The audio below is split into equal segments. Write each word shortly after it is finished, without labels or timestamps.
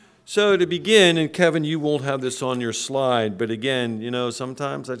So to begin, and Kevin, you won't have this on your slide, but again,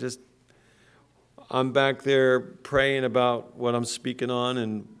 sometimes I'm back there praying about what I'm speaking on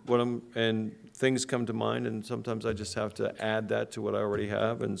and things come to mind, and sometimes I just have to add that to what I already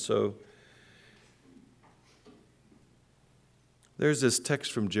have. And so there's this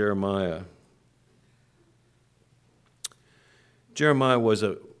text from Jeremiah. Jeremiah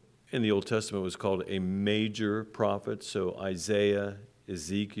in the Old Testament was called a major prophet. So Isaiah,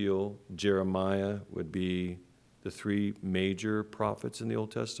 Ezekiel, Jeremiah would be the three major prophets in the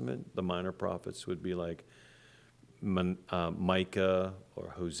Old Testament. The minor prophets would be like Micah or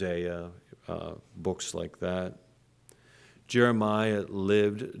Hosea, books like that. Jeremiah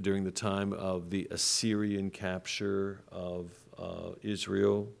lived during the time of the Assyrian capture of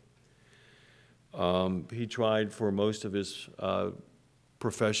Israel. He tried for most of his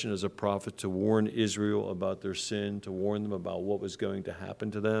profession as a prophet to warn Israel about their sin, to warn them about what was going to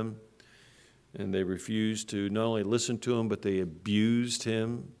happen to them. And they refused to not only listen to him, but they abused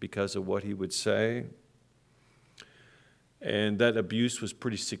him because of what he would say. And that abuse was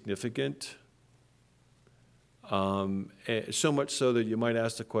pretty significant. So much so that you might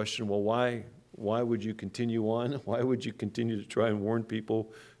ask the question, well, why would you continue on? Why would you continue to try and warn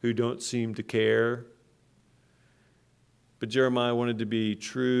people who don't seem to care? But Jeremiah wanted to be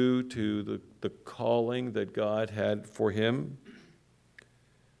true to the calling that God had for him,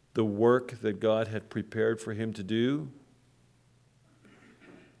 the work that God had prepared for him to do.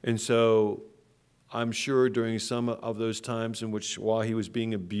 And so I'm sure during some of those times in which, while he was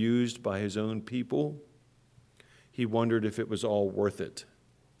being abused by his own people, he wondered if it was all worth it.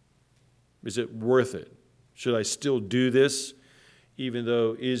 Is it worth it? Should I still do this even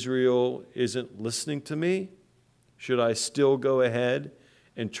though Israel isn't listening to me? Should I still go ahead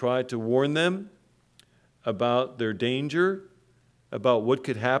and try to warn them about their danger, about what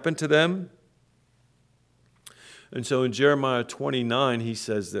could happen to them? And so in Jeremiah 29, he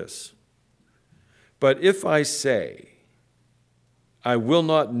says this, "But if I say, I will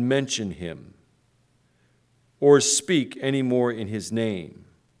not mention him or speak any more in his name,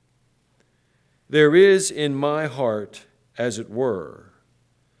 there is in my heart, as it were,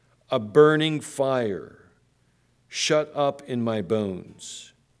 a burning fire shut up in my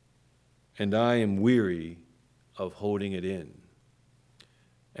bones, and I am weary of holding it in,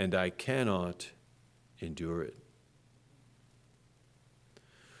 and I cannot endure it."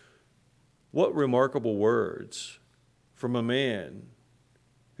 What remarkable words from a man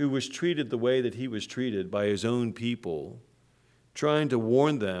who was treated the way that he was treated by his own people, trying to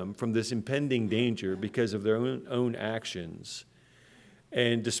warn them from this impending danger because of their own actions.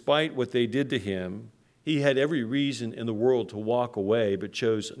 And despite what they did to him, he had every reason in the world to walk away, but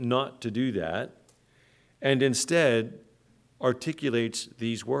chose not to do that, and instead articulates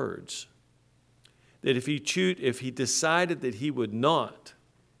these words, that if he decided that he would not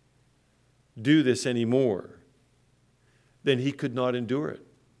do this anymore, then he could not endure it.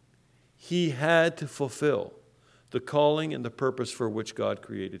 He had to fulfill the calling and the purpose for which God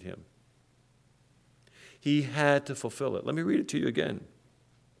created him. He had to fulfill it. Let me read it to you again.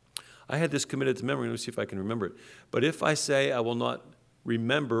 I had this committed to memory. Let me see if I can remember it. "But if I say I will not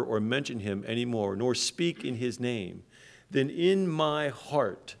remember or mention him anymore, nor speak in his name, then in my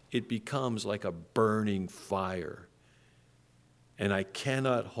heart it becomes like a burning fire, and I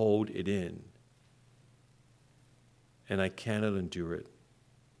cannot hold it in, and I cannot endure it."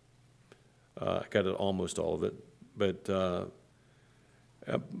 I got it, almost all of it. But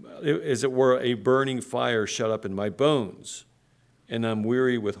as it were, a burning fire shut up in my bones, and I'm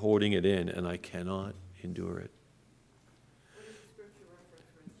weary with holding it in, and I cannot endure it. What is the scripture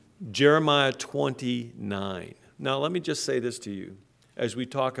reference? Jeremiah 29. Now, let me just say this to you as we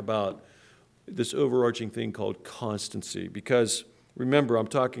talk about this overarching thing called constancy, because remember, I'm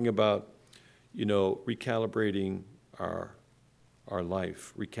talking about, recalibrating our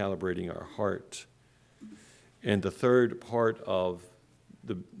life, recalibrating our heart. And the third part of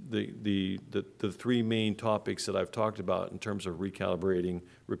the three main topics that I've talked about in terms of recalibrating,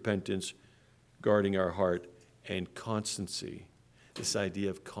 repentance, guarding our heart, and constancy, this idea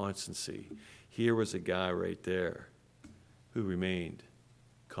of constancy. Here was a guy right there who remained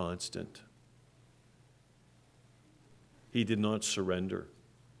constant. He did not surrender.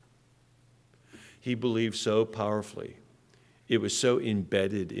 He believed so powerfully. It was so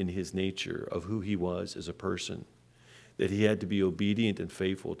embedded in his nature of who he was as a person that he had to be obedient and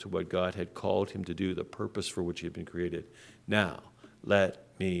faithful to what God had called him to do, the purpose for which he had been created. Now,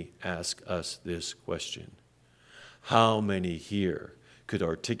 let me ask us this question. How many here could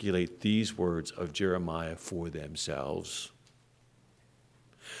articulate these words of Jeremiah for themselves?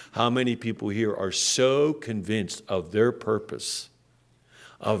 How many people here are so convinced of their purpose,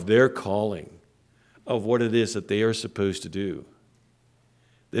 of their calling, of what it is that they are supposed to do,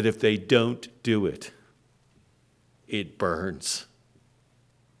 that if they don't do it, it burns?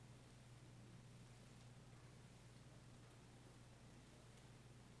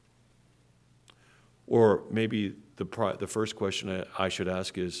 Or maybe the first question I should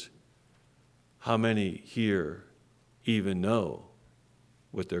ask is, how many here even know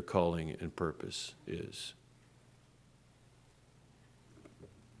what their calling and purpose is?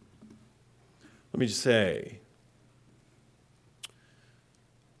 Let me just say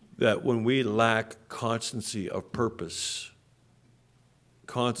that when we lack constancy of purpose,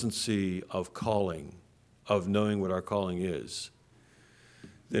 constancy of calling, of knowing what our calling is,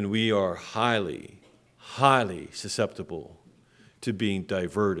 then we are highly susceptible to being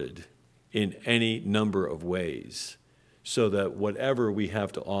diverted in any number of ways, so that whatever we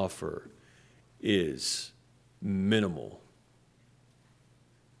have to offer is minimal.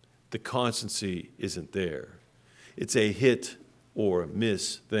 The constancy isn't there. It's a hit or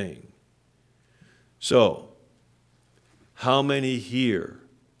miss thing. So, how many here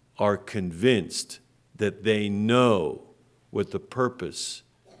are convinced that they know what the purpose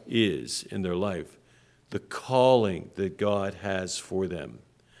is in their life, the calling that God has for them?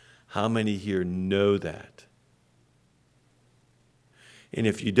 How many here know that? And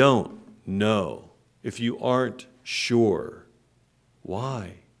if you don't know, if you aren't sure,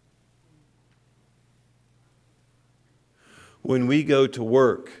 why? When we go to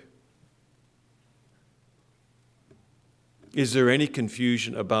work, is there any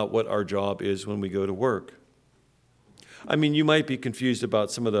confusion about what our job is when we go to work? I mean, you might be confused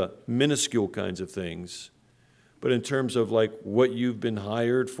about some of the minuscule kinds of things, but in terms of like what you've been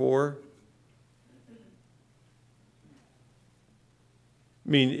hired for, I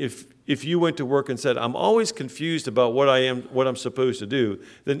mean, if you went to work and said, I'm always confused about what I'm supposed to do,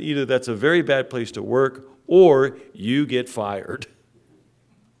 then either that's a very bad place to work or you get fired.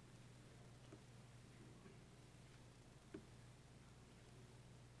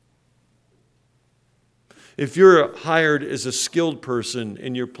 If you're hired as a skilled person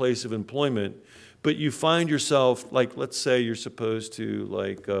in your place of employment, but you find yourself, like, let's say you're supposed to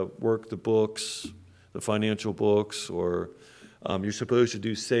work the books, the financial books, or you're supposed to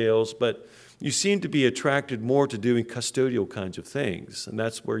do sales, but you seem to be attracted more to doing custodial kinds of things, and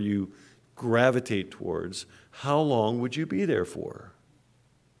that's where you gravitate towards. How long would you be there for?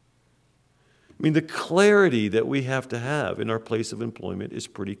 I mean, the clarity that we have to have in our place of employment is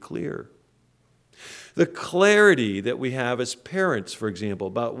pretty clear. The clarity that we have as parents, for example,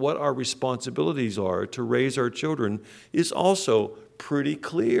 about what our responsibilities are to raise our children is also pretty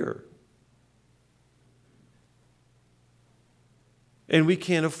clear. And we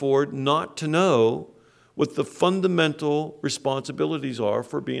can't afford not to know what the fundamental responsibilities are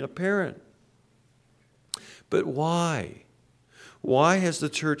for being a parent. But why? Why has the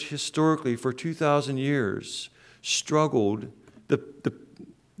church historically for 2,000 years struggled,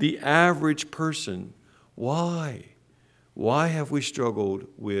 the average person? Why? Why have we struggled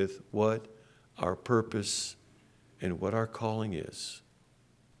with what our purpose and what our calling is?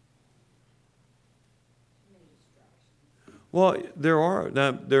 Well, there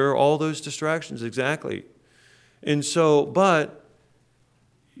are all those distractions, exactly. And so, but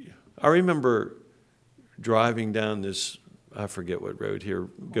I remember driving down this, I forget what road here.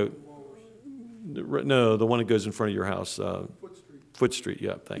 No, the one that goes in front of your house. Foot Street,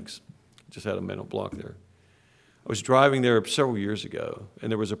 yeah, thanks. Just had a mental block there. I was driving there several years ago,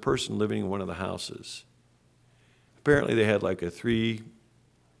 and there was a person living in one of the houses. Apparently they had like a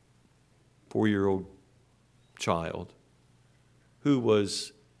 3-4-year-old child who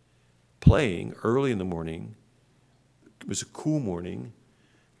was playing early in the morning. It was a cool morning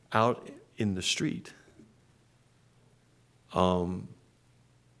out in the street.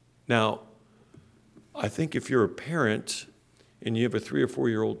 Now, I think if you're a parent and you have a 3 or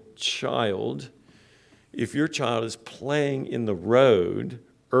 4-year-old child, if your child is playing in the road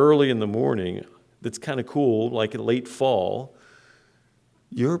early in the morning, that's kind of cool, like in late fall,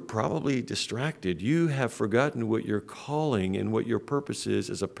 you're probably distracted. You have forgotten what your calling and what your purpose is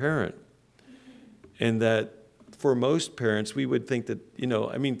as a parent. And that for most parents, we would think that,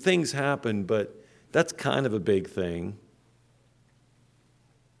 things happen, but that's kind of a big thing.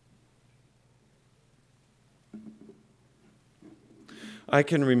 I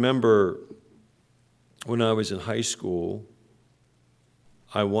can remember when I was in high school,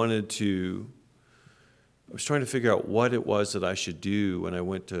 I was trying to figure out what it was that I should do when I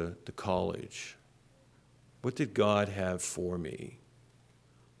went to college. What did God have for me?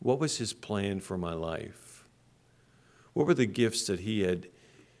 What was his plan for my life? What were the gifts that he had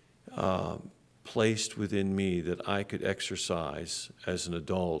placed within me that I could exercise as an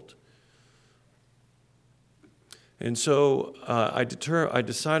adult? And so I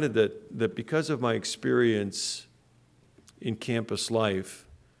decided that because of my experience in campus life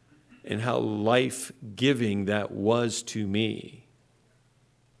and how life-giving that was to me,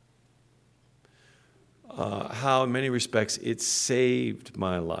 how in many respects it saved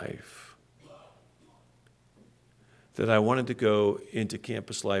my life, that I wanted to go into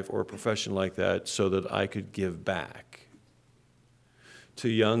campus life or a profession like that so that I could give back to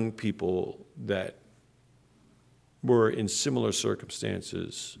young people that were in similar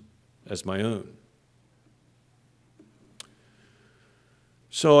circumstances as my own.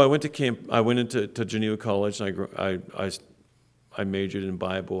 So I went into Geneva College, and I majored in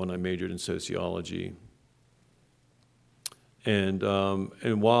Bible and I majored in sociology. And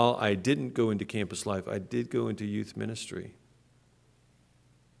while I didn't go into campus life, I did go into youth ministry.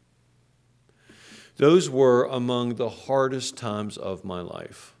 Those were among the hardest times of my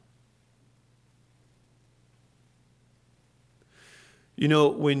life. You know,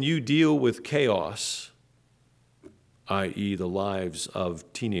 when you deal with chaos, i.e. the lives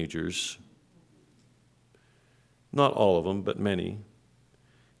of teenagers, not all of them, but many,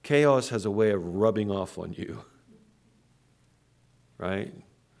 chaos has a way of rubbing off on you, right?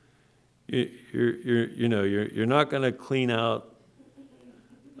 You're not going to clean out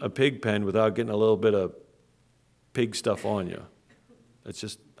a pig pen without getting a little bit of pig stuff on you. That's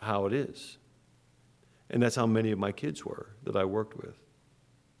just how it is. And that's how many of my kids were that I worked with.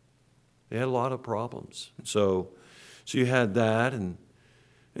 They had a lot of problems. So you had that, and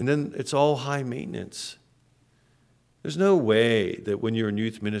then it's all high maintenance. There's no way that when you're in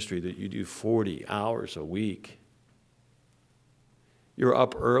youth ministry that you do 40 hours a week. You're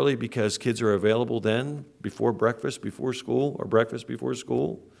up early because kids are available then, before breakfast, before school, or breakfast before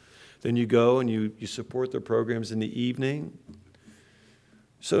school. Then you go and you support their programs in the evening.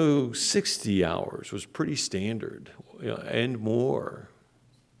 So 60 hours was pretty standard, and more.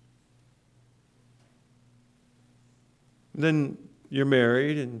 Then you're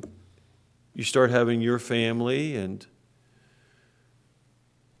married and you start having your family, and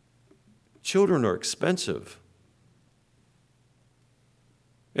children are expensive.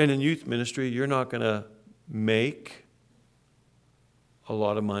 And in youth ministry, you're not going to make a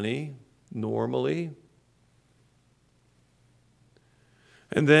lot of money normally.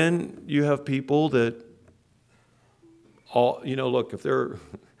 And then you have people that look,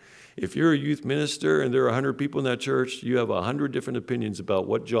 if you're a youth minister and there are 100 people in that church, you have 100 different opinions about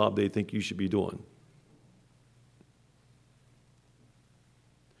what job they think you should be doing.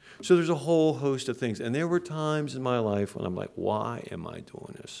 So there's a whole host of things. And there were times in my life when I'm like, why am I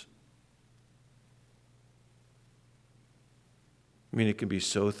doing this? I mean, it can be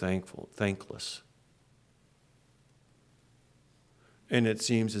so thankless. And it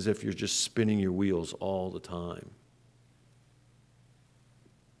seems as if you're just spinning your wheels all the time.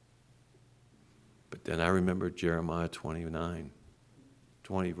 But then I remember Jeremiah 20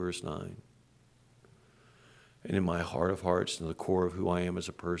 verse 9. And in my heart of hearts, in the core of who I am as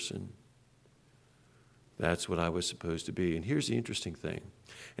a person, that's what I was supposed to be. And here's the interesting thing.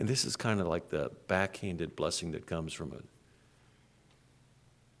 And this is kind of like the backhanded blessing that comes from it.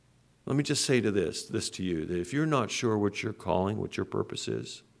 Let me just say this to you, that if you're not sure what your calling, what your purpose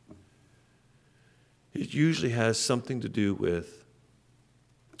is, it usually has something to do with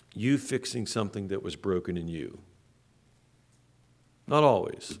you fixing something that was broken in you. Not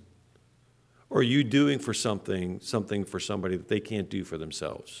always. Or you doing for something for somebody that they can't do for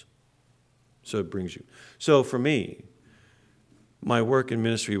themselves. So it brings you. So for me, my work in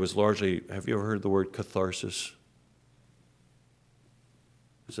ministry was largely, have you ever heard the word catharsis?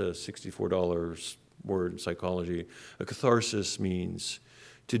 It's a $64 word in psychology. A catharsis means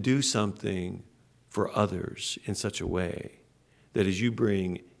to do something for others in such a way that as you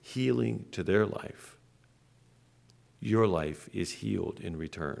bring healing to their life, your life is healed in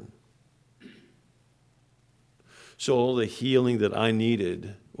return. So all the healing that I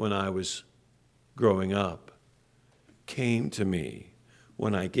needed when I was growing up came to me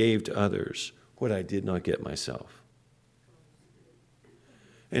when I gave to others what I did not get myself.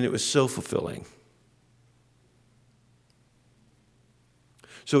 And it was so fulfilling.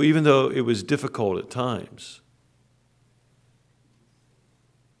 So even though it was difficult at times,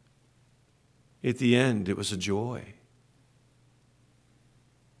 at the end it was a joy.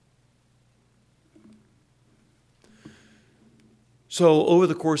 So over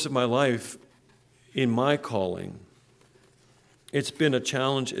the course of my life, in my calling, it's been a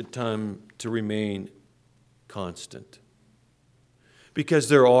challenge at times to remain constant because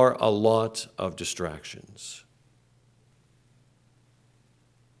there are a lot of distractions.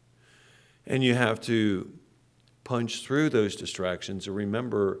 And you have to punch through those distractions and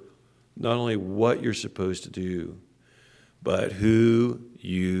remember not only what you're supposed to do, but who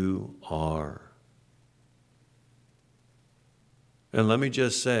you are. And let me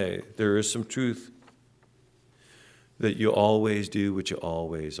just say, there is some truth that you always do what you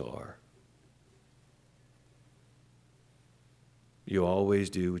always are. You always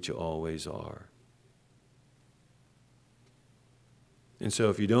do what you always are. And so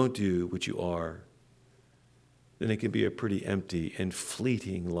if you don't do what you are, then it can be a pretty empty and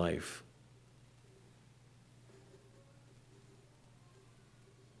fleeting life.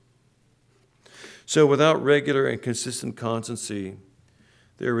 So without regular and consistent constancy,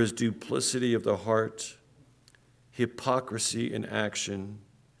 there is duplicity of the heart, hypocrisy in action,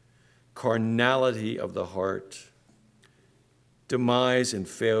 carnality of the heart, demise and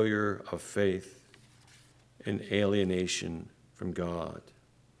failure of faith, and alienation from God.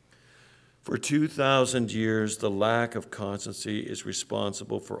 For 2,000 years, the lack of constancy is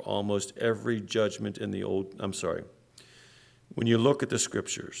responsible for almost every judgment in the when you look at the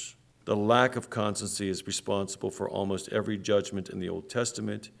scriptures, the lack of constancy is responsible for almost every judgment in the Old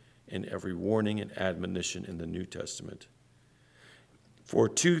Testament and every warning and admonition in the New Testament. For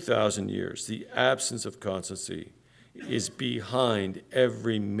 2,000 years, the absence of constancy is behind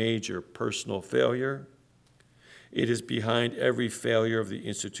every major personal failure. It is behind every failure of the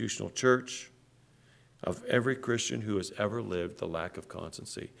institutional church, of every Christian who has ever lived, the lack of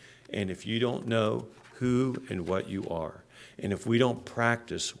constancy. And if you don't know who and what you are, and if we don't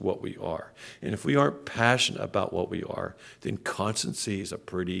practice what we are, and if we aren't passionate about what we are, then constancy is a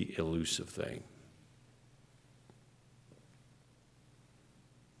pretty elusive thing.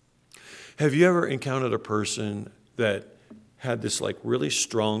 Have you ever encountered a person that had this really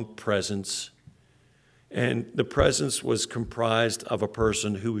strong presence, and the presence was comprised of a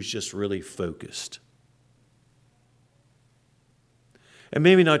person who was just really focused? And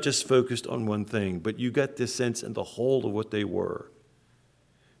maybe not just focused on one thing, but you got this sense in the whole of what they were,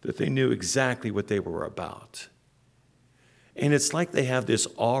 that they knew exactly what they were about. And it's like they have this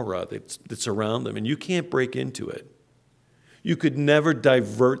aura that's around them, and you can't break into it. You could never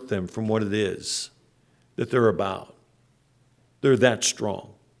divert them from what it is that they're about. They're that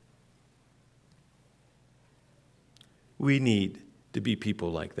strong. We need to be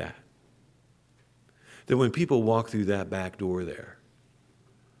people like that. That when people walk through that back door there,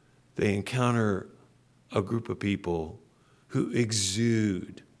 they encounter a group of people who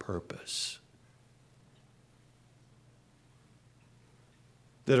exude purpose,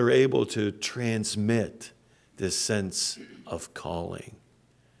 that are able to transmit this sense of calling.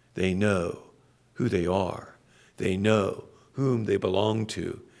 They know who they are. They know whom they belong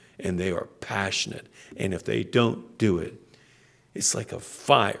to, and they are passionate. And if they don't do it, it's like a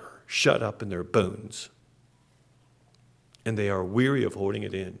fire shut up in their bones. And they are weary of holding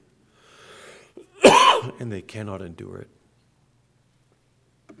it in. And they cannot endure it.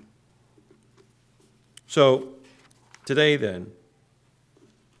 So, today then,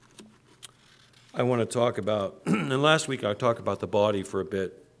 I want to talk about, and last week I talked about the body for a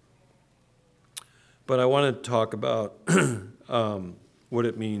bit, but I want to talk about what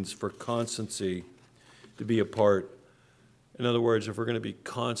it means for constancy to be a part. In other words, if we're going to be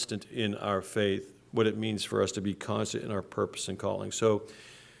constant in our faith, what it means for us to be constant in our purpose and calling. So,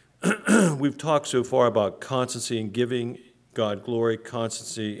 we've talked so far about constancy in giving God glory,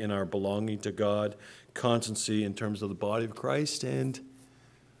 constancy in our belonging to God, constancy in terms of the body of Christ, and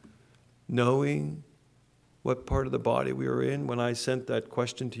knowing what part of the body we are in. When I sent that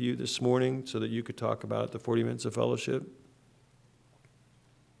question to you this morning so that you could talk about it, the 40 minutes of fellowship,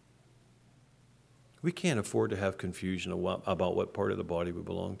 we can't afford to have confusion about what part of the body we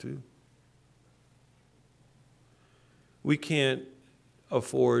belong to. We can't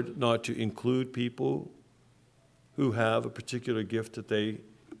afford not to include people who have a particular gift that they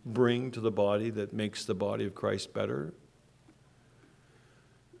bring to the body that makes the body of Christ better.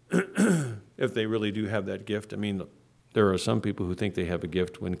 If they really do have that gift. I mean, there are some people who think they have a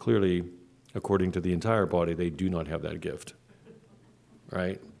gift when clearly, according to the entire body, they do not have that gift.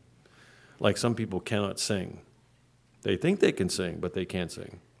 Right? Like some people cannot sing. They think they can sing, but they can't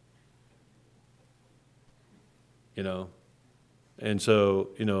sing. You know? And so,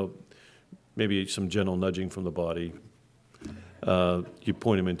 maybe some gentle nudging from the body. You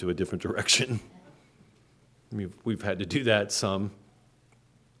point them into a different direction. I mean, we've had to do that some,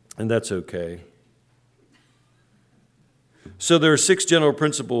 and that's okay. So there are 6 general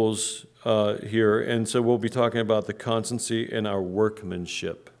principles here, and so we'll be talking about the constancy in our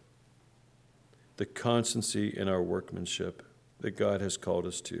workmanship. The constancy in our workmanship that God has called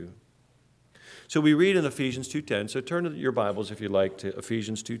us to. So we read in Ephesians 2:10. So turn to your Bibles, if you like, to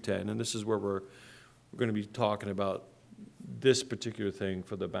Ephesians 2:10, and this is where we're going to be talking about this particular thing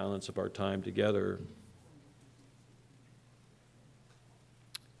for the balance of our time together.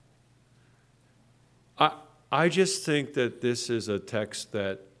 I just think that this is a text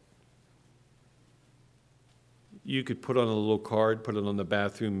that you could put on a little card, put it on the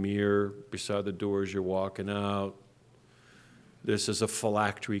bathroom mirror beside the door as you're walking out. This is a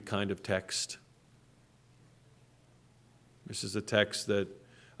phylactery kind of text. This is a text that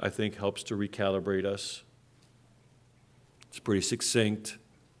I think helps to recalibrate us. It's pretty succinct.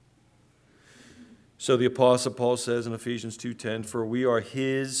 So the Apostle Paul says in Ephesians 2:10, "For we are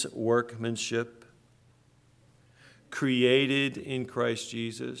his workmanship, created in Christ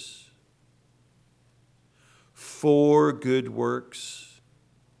Jesus, for good works,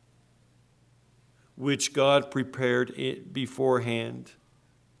 which God prepared beforehand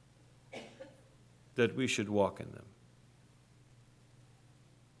that we should walk in them."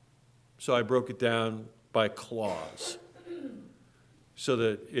 So I broke it down by clause so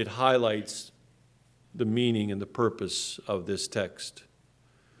that it highlights the meaning and the purpose of this text.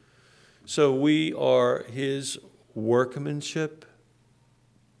 So we are his workmanship.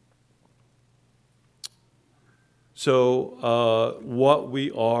 So what we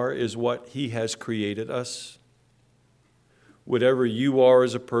are is what he has created us. Whatever you are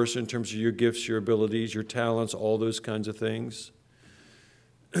as a person in terms of your gifts, your abilities, your talents, all those kinds of things,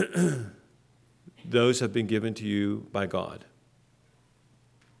 those have been given to you by God.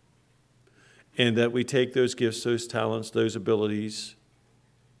 And that we take those gifts, those talents, those abilities,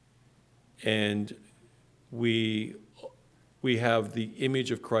 and we have the image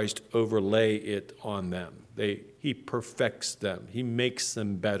of Christ overlay it on them. He perfects them. He makes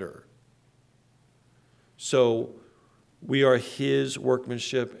them better. So we are his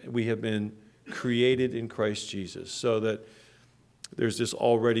workmanship. We have been created in Christ Jesus. So that there's this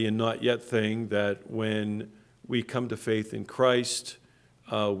already and not yet thing that when we come to faith in Christ,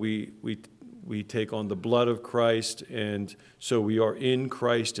 we take on the blood of Christ, and so we are in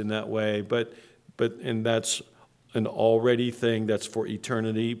Christ in that way. But that's an already thing that's for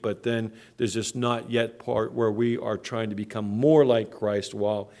eternity. But then there's this not yet part where we are trying to become more like Christ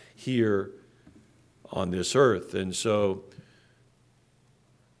while here on this earth. And so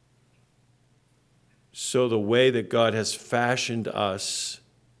the way that God has fashioned us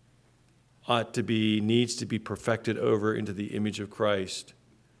needs to be perfected over into the image of Christ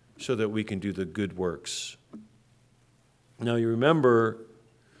so that we can do the good works. Now you remember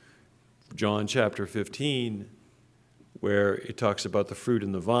John chapter 15, where it talks about the fruit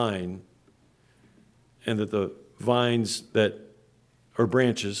in the vine, and that the vines that are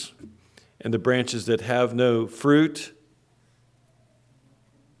branches, and the branches that have no fruit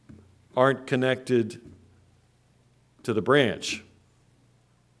aren't connected to the branch.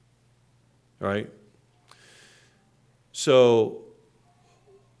 Right? So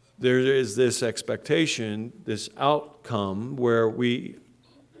there is this expectation, this outcome where we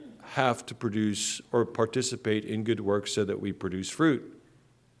have to produce or participate in good works so that we produce fruit.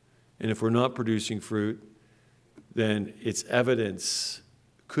 And if we're not producing fruit, then it's evidence,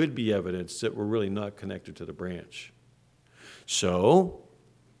 could be evidence that we're really not connected to the branch. So,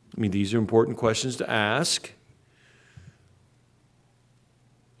 these are important questions to ask.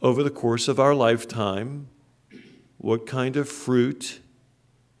 Over the course of our lifetime, what kind of fruit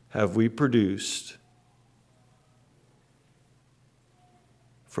have we produced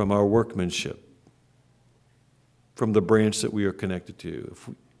from our workmanship, from the branch that we are connected to?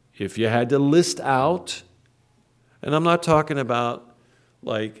 If you had to list out, and I'm not talking about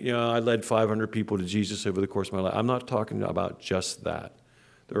I led 500 people to Jesus over the course of my life. I'm not talking about just that.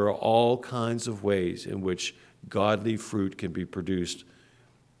 There are all kinds of ways in which godly fruit can be produced.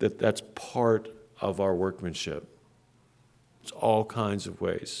 That's part of our workmanship. It's all kinds of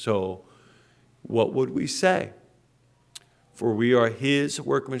ways. So what would we say? For we are his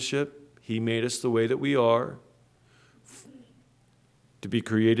workmanship. He made us the way that we are, to be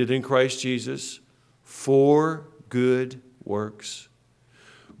created in Christ Jesus for good works,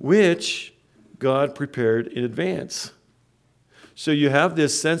 which God prepared in advance. So you have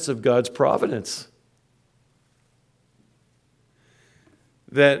this sense of God's providence.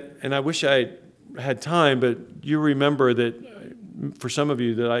 And I wish I had time, but you remember that for some of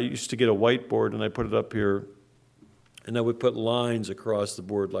you that I used to get a whiteboard and I put it up here, and I would put lines across the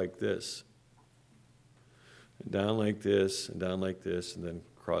board like this. and down like this, and down like this, and then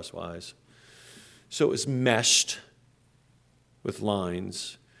crosswise. So it's meshed with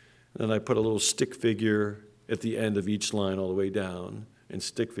lines. And then I put a little stick figure at the end of each line all the way down, and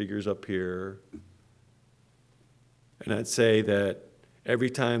stick figures up here. And I'd say that every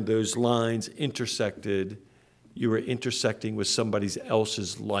time those lines intersected, you were intersecting with somebody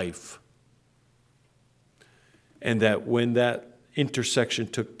else's life. And that when that intersection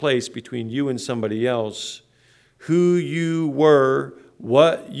took place between you and somebody else, who you were,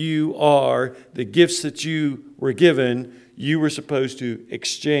 what you are, the gifts that you were given, you were supposed to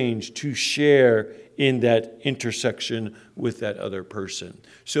exchange, to share in that intersection with that other person,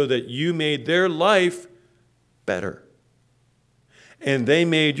 so that you made their life better. And they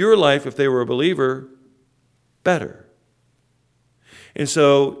made your life, if they were a believer, better. And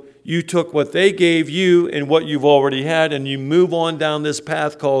so you took what they gave you and what you've already had, and you move on down this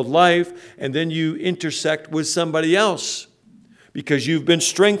path called life, and then you intersect with somebody else because you've been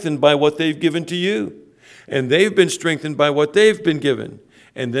strengthened by what they've given to you, and they've been strengthened by what they've been given.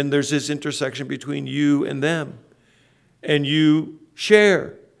 And then there's this intersection between you and them, and you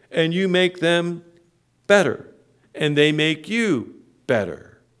share, and you make them better, and they make you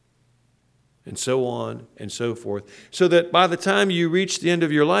better, and so on and so forth, so that by the time you reach the end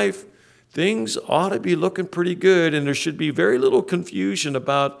of your life, things ought to be looking pretty good, and there should be very little confusion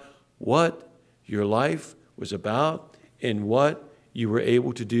about what your life was about and what you were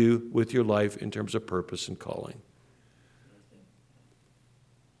able to do with your life in terms of purpose and calling.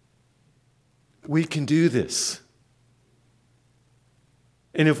 We can do this.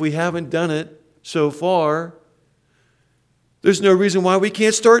 And if we haven't done it so far, there's no reason why we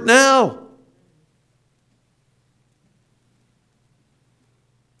can't start now.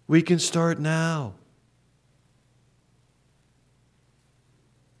 We can start now.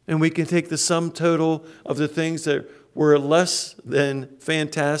 And we can take the sum total of the things that were less than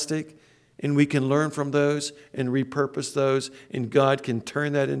fantastic, and we can learn from those and repurpose those, and God can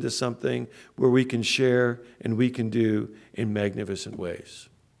turn that into something where we can share and we can do in magnificent ways,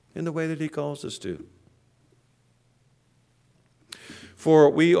 in the way that He calls us to. For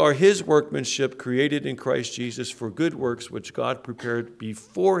we are His workmanship, created in Christ Jesus for good works, which God prepared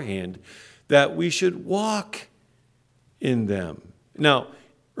beforehand, that we should walk in them. Now,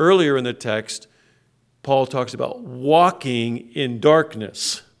 earlier in the text, Paul talks about walking in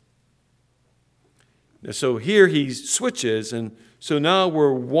darkness. So here he switches, and so now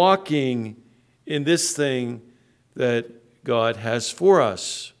we're walking in this thing that God has for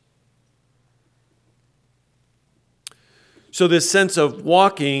us. So this sense of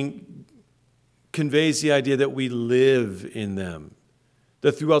walking conveys the idea that we live in them,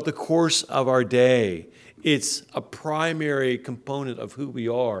 that throughout the course of our day, it's a primary component of who we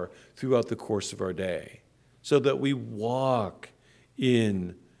are throughout the course of our day, so that we walk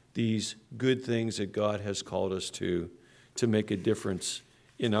in these good things that God has called us to make a difference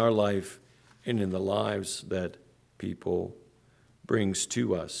in our life and in the lives that people brings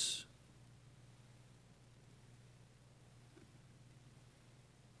to us.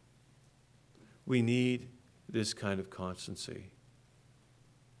 We need this kind of constancy.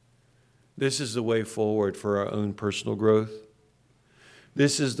 This is the way forward for our own personal growth.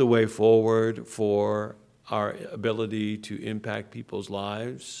 This is the way forward for our ability to impact people's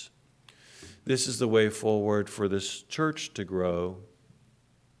lives. This is the way forward for this church to grow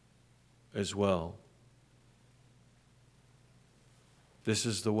as well. This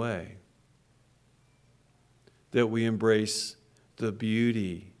is the way that we embrace the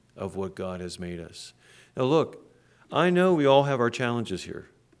beauty of what God has made us. Now look, I know we all have our challenges here.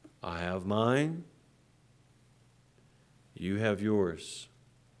 I have mine. You have yours.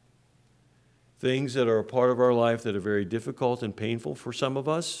 Things that are a part of our life that are very difficult and painful for some of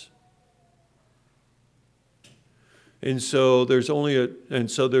us. And so there's only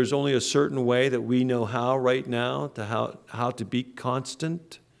a certain way that we know how right now to how to be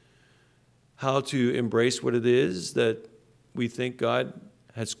constant, how to embrace what it is that we think God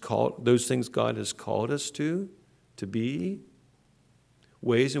has called, those things God has called us to be,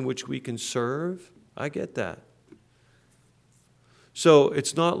 ways in which we can serve. I get that. So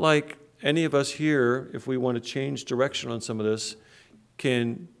it's not like any of us here, if we want to change direction on some of this,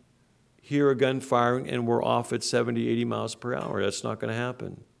 can hear a gun firing and we're off at 70, 80 miles per hour. That's not going to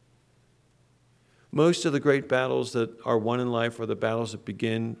happen. Most of the great battles that are won in life are the battles that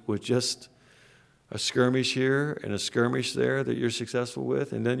begin with just a skirmish here and a skirmish there that you're successful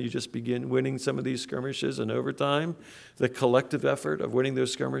with, and then you just begin winning some of these skirmishes, and over time, the collective effort of winning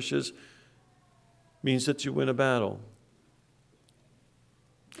those skirmishes means that you win a battle.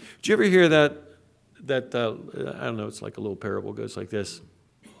 Did you ever hear I don't know, it's like a little parable, goes like this.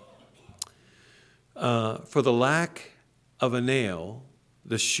 For the lack of a nail,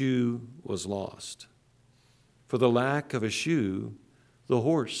 the shoe was lost. For the lack of a shoe, the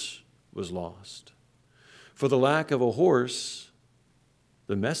horse was lost. For the lack of a horse,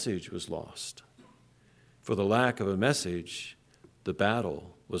 the message was lost. For the lack of a message, the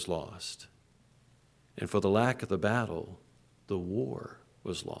battle was lost. And for the lack of the battle, the war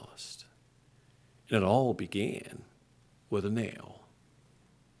was lost. And it all began with a nail.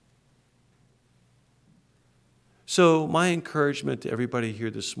 So my encouragement to everybody here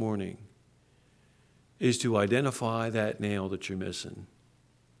this morning is to identify that nail that you're missing.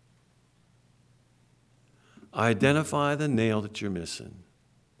 Identify the nail that you're missing.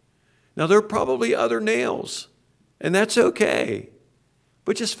 Now, there are probably other nails, and that's okay,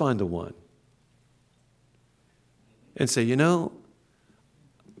 but just find the one. And say,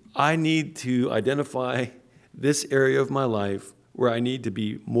 I need to identify this area of my life where I need to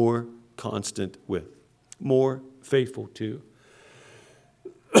be more constant with, more faithful to.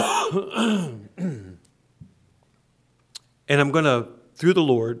 And I'm going to, through the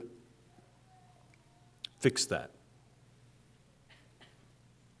Lord, fix that.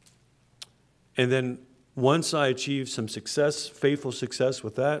 And then once I achieve some success, faithful success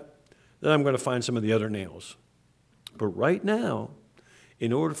with that, then I'm going to find some of the other nails. But right now,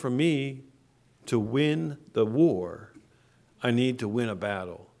 in order for me to win the war, I need to win a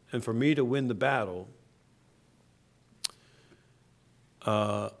battle. And for me to win the battle,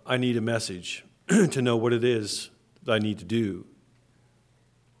 I need a message to know what it is that I need to do.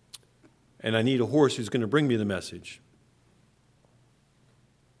 And I need a horse who's going to bring me the message.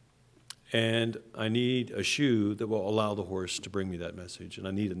 And I need a shoe that will allow the horse to bring me that message. And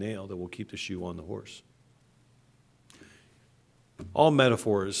I need a nail that will keep the shoe on the horse. All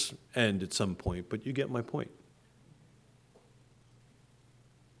metaphors end at some point, but you get my point.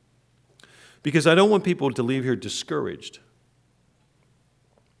 Because I don't want people to leave here discouraged.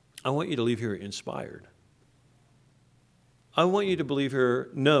 I want you to leave here inspired. I want you to believe here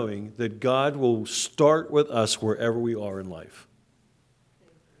knowing that God will start with us wherever we are in life.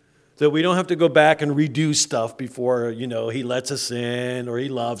 That we don't have to go back and redo stuff before, he lets us in or he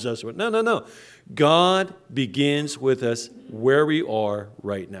loves us. No. God begins with us where we are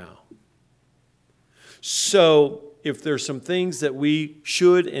right now. So if there's some things that we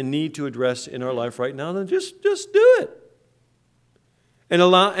should and need to address in our life right now, then just do it.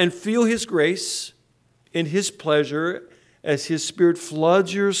 And feel his grace and his pleasure as his Spirit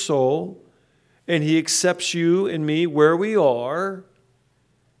floods your soul and he accepts you and me where we are,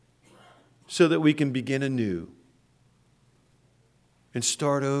 so that we can begin anew and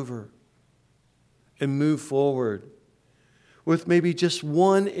start over and move forward with maybe just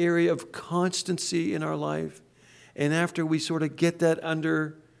one area of constancy in our life. And after we sort of get that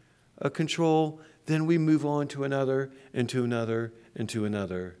under control, then we move on to another and to another and to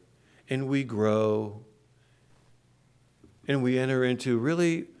another. And we grow. And we enter into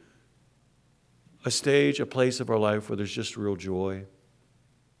really a stage, a place of our life where there's just real joy.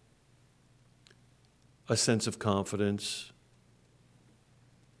 A sense of confidence,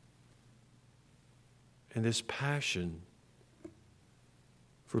 and this passion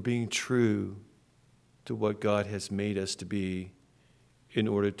for being true to what God has made us to be in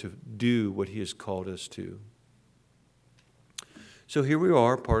order to do what he has called us to. So here we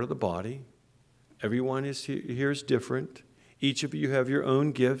are, part of the body. Everyone here is different. Each of you have your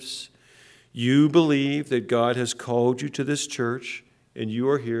own gifts. You believe that God has called you to this church, and you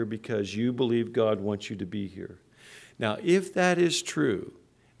are here because you believe God wants you to be here. Now, if that is true,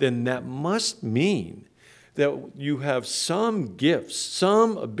 then that must mean that you have some gifts,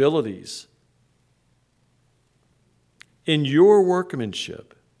 some abilities in your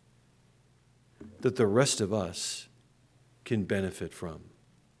workmanship that the rest of us can benefit from.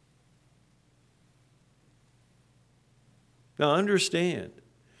 Now, understand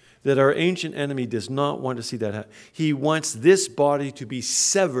that our ancient enemy does not want to see that happen. He wants this body to be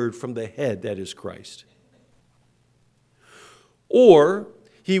severed from the head, that is Christ. Or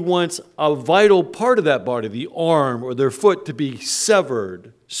he wants a vital part of that body, the arm or their foot, to be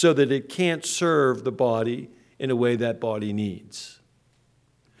severed so that it can't serve the body in a way that body needs.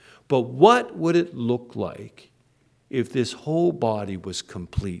 But what would it look like if this whole body was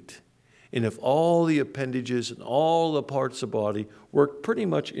complete? And if all the appendages and all the parts of the body worked pretty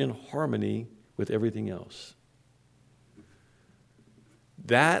much in harmony with everything else.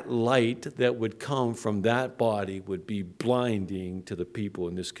 That light that would come from that body would be blinding to the people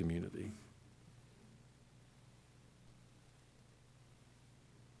in this community.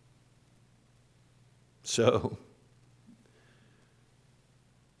 So,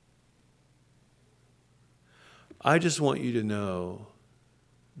 I just want you to know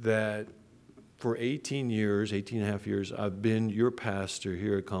that for 18 years, 18 and a half years, I've been your pastor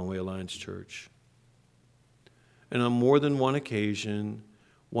here at Conway Alliance Church. And on more than one occasion,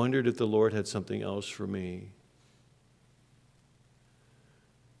 wondered if the Lord had something else for me.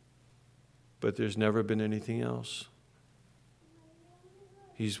 But there's never been anything else.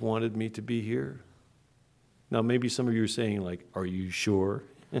 He's wanted me to be here. Now, maybe some of you are saying, like, are you sure?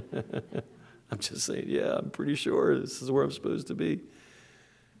 I'm just saying, yeah, I'm pretty sure this is where I'm supposed to be.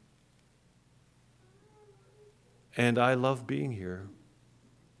 And I love being here.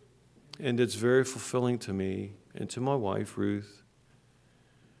 And it's very fulfilling to me and to my wife, Ruth.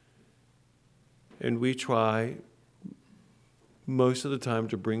 And we try most of the time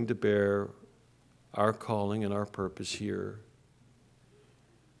to bring to bear our calling and our purpose here.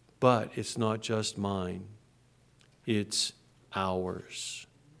 But it's not just mine. It's ours.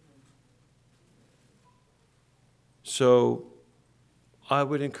 So I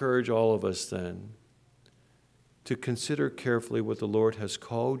would encourage all of us then to consider carefully what the Lord has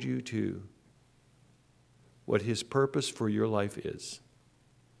called you to, what His purpose for your life is,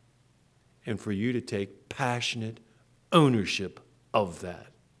 and for you to take passionate ownership of that,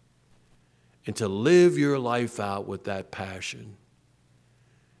 and to live your life out with that passion,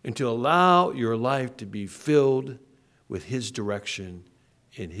 and to allow your life to be filled with His direction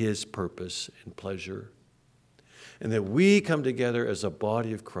and His purpose and pleasure. And that we come together as a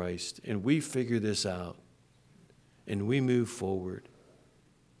body of Christ and we figure this out and we move forward.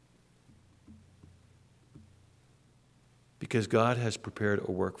 Because God has prepared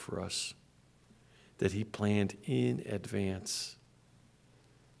a work for us that He planned in advance.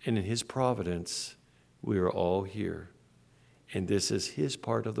 And in His providence, we are all here. And this is His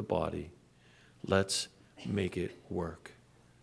part of the body. Let's make it work.